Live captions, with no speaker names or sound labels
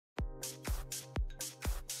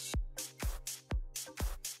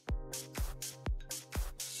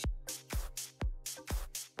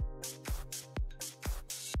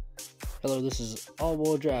Hello, this is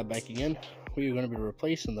all-wheel drive back again. We are going to be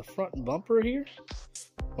replacing the front bumper here,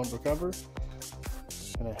 bumper cover,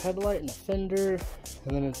 and a headlight and a fender,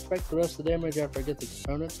 and then inspect the rest of the damage after I get the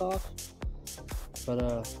components off. But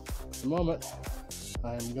at the moment,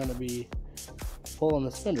 I'm going to be pulling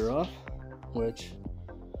this fender off, which,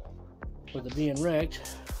 with it being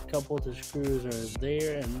wrecked, a couple of the screws are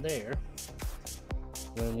there and there.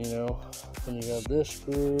 Then, you know, then you have this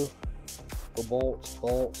screw, the bolts.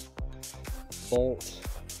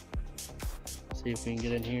 See if we can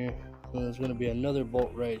get in here. And there's going to be another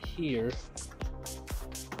bolt right here,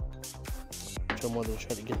 which I'm going to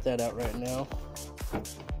try to get that out right now.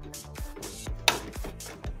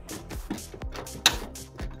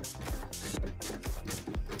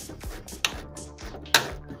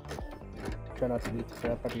 Try not to beat the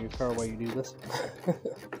crap out of your car while you do this.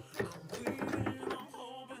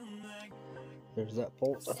 There's that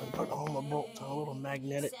bolt. I've been putting all my bolts on a little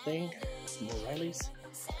magnetic thing, some O'Reilly's.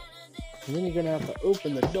 And then you're gonna have to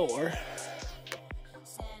open the door,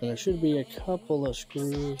 and there should be a couple of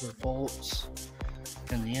screws or bolts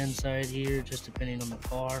in the inside here, just depending on the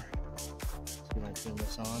car. So I'm gonna turn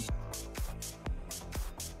this on.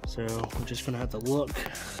 So we're just gonna have to look,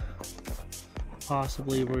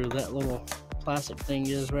 possibly where that little plastic thing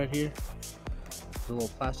is right here, the little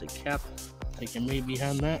plastic cap. I think it may be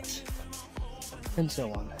behind that, and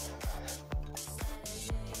so on.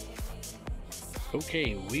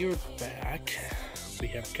 Okay, we're back. We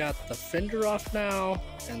have got the fender off now,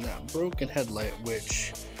 and that broken headlight,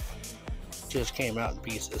 which just came out in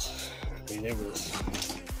pieces. I mean, it was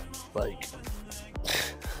like,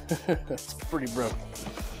 it's pretty broken.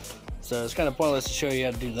 So it's kind of pointless to show you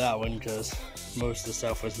how to do that one, because most of the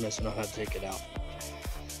stuff was missing on how to take it out.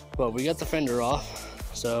 But we got the fender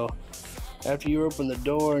off, so after you open the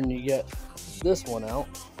door and you get this one out,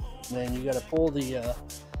 then you got to pull the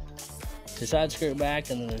side skirt back,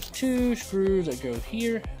 and then there's two screws that go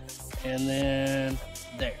here and then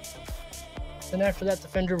there. And after that, the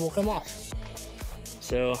fender will come off.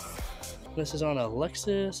 So this is on a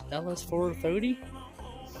Lexus LS430.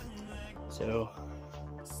 So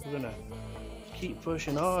we're gonna keep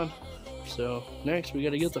pushing on. So next we got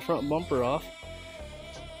to get the front bumper off,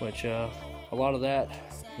 which a lot of that,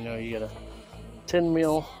 you know, you got a 10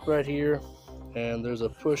 mil right here, and there's a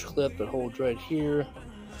push clip that holds right here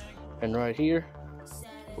and right here.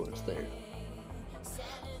 Oh, it's there.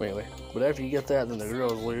 Anyway, but after you get that, then the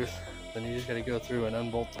grill's loose. Then you just got to go through and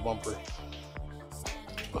unbolt the bumper.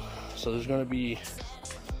 So there's going to be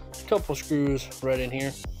a couple screws right in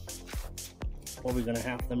here. Well, we're going to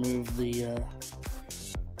have to move the you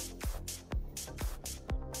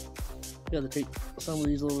got to take some of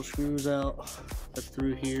these little screws out. That's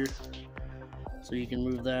through here, so you can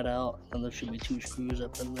move that out, and there should be two screws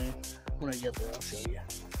up in there. When I get there, I'll show you.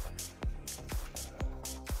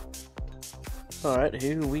 Alright,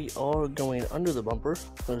 here we are going under the bumper.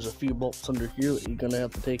 There's a few bolts under here that you're going to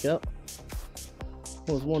have to take out.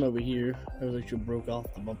 Well, there's one over here that actually broke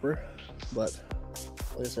off the bumper, but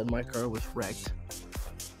like I said, my car was wrecked.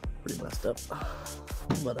 Pretty messed up.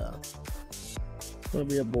 But there'll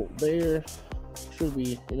be a bolt there. Should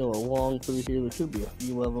be, you know, a long through here. There should be a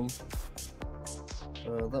few of them.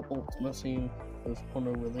 That bolt's missing. There's one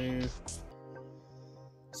over there.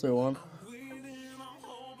 So on.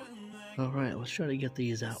 Alright, let's try to get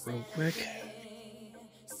these out real quick.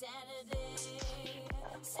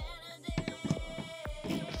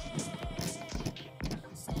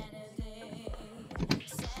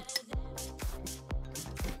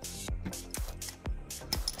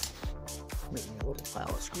 Make me a little pile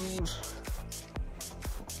of screws.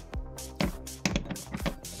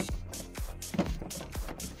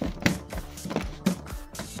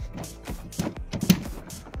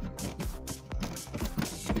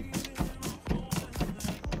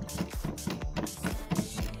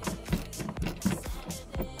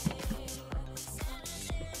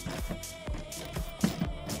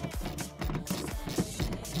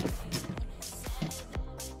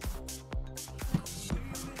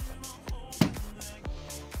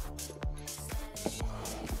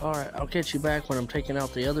 Alright, I'll catch you back when I'm taking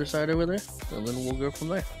out the other side over there, and then we'll go from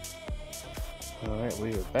there. Alright,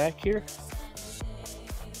 we are back here.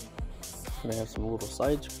 Gonna have some little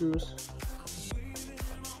side screws.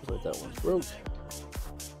 Looks like that one's broke.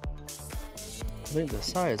 I think the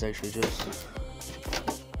side's actually just...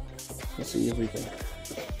 Let's see if we can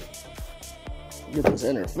get this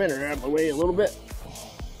inner fender out of the way a little bit.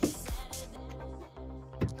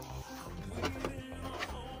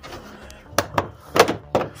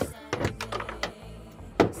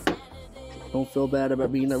 Don't feel bad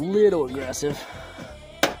about being a little aggressive.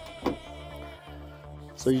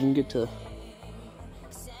 so you can get to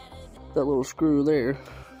that little screw there.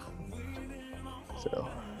 So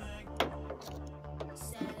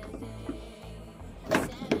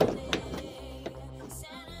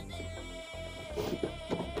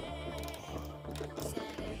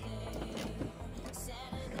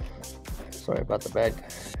sorry about the bad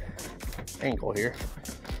angle here.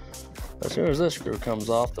 As soon as this screw comes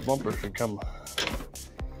off, the bumper should come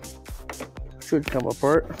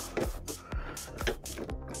apart.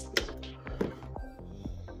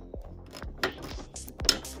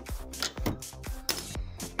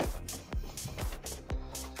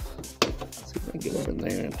 See if I can get up in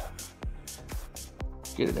there and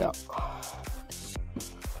get it out.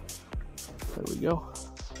 There we go.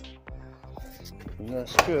 And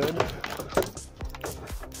that's good.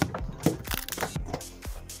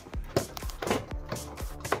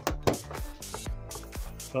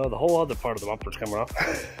 Oh, the whole other part of the bumper's coming off.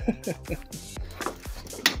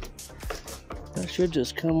 That should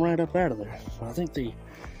just come right up out of there. I think the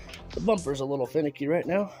bumper's a little finicky right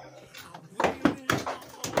now.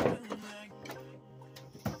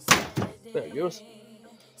 There it goes.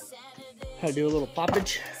 How to do a little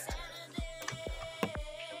poppage.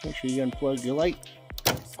 Make sure you unplug your light.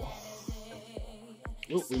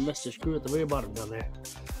 Oh, we missed a screw at the very bottom down there.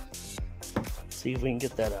 See if we can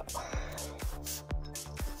get that up.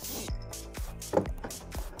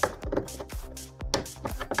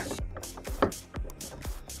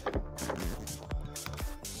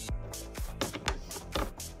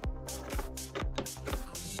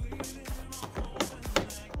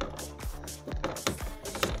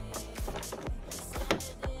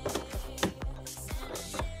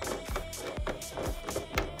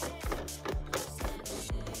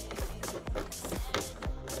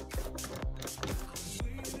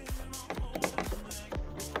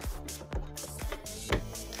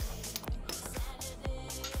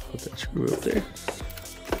 Put that screw up there.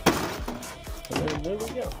 And then there we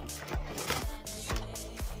go.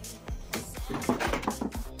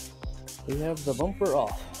 We have the bumper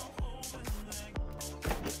off.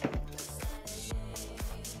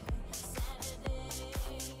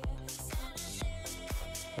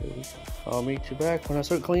 I'll meet you back when I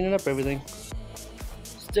start cleaning up everything.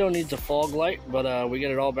 Still needs a fog light, but we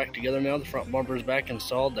got it all back together now. The front bumper's back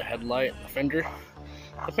installed, the headlight, and the fender.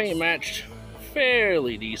 The paint matched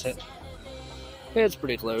fairly decent. It's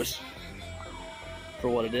pretty close for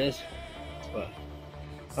what it is. But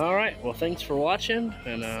alright, well, thanks for watching,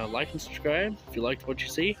 and like and subscribe if you liked what you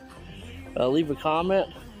see. Leave a comment,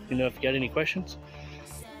 if you got any questions.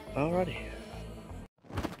 Alrighty.